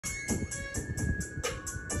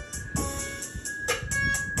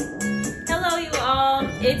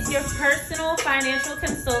It's your personal financial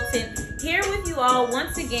consultant here with you all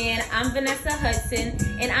once again. I'm Vanessa Hudson,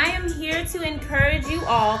 and I am here to encourage you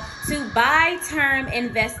all to buy term,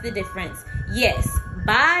 invest the difference. Yes,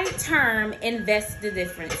 buy term, invest the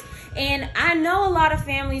difference. And I know a lot of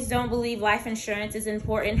families don't believe life insurance is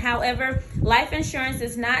important. However, life insurance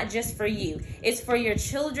is not just for you. It's for your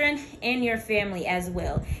children and your family as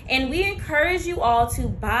well. And we encourage you all to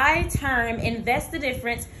buy term, invest the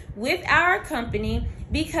difference with our company,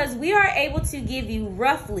 because we are able to give you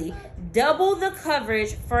roughly double the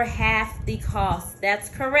coverage for half the cost. That's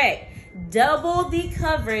correct. Double the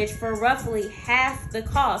coverage for roughly half the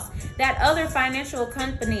cost that other financial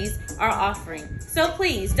companies are offering. So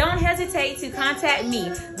please don't hesitate to contact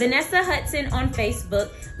me, Vanessa Hudson, on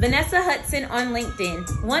Facebook, Vanessa Hudson on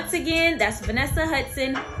LinkedIn. Once again, that's Vanessa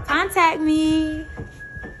Hudson. Contact me.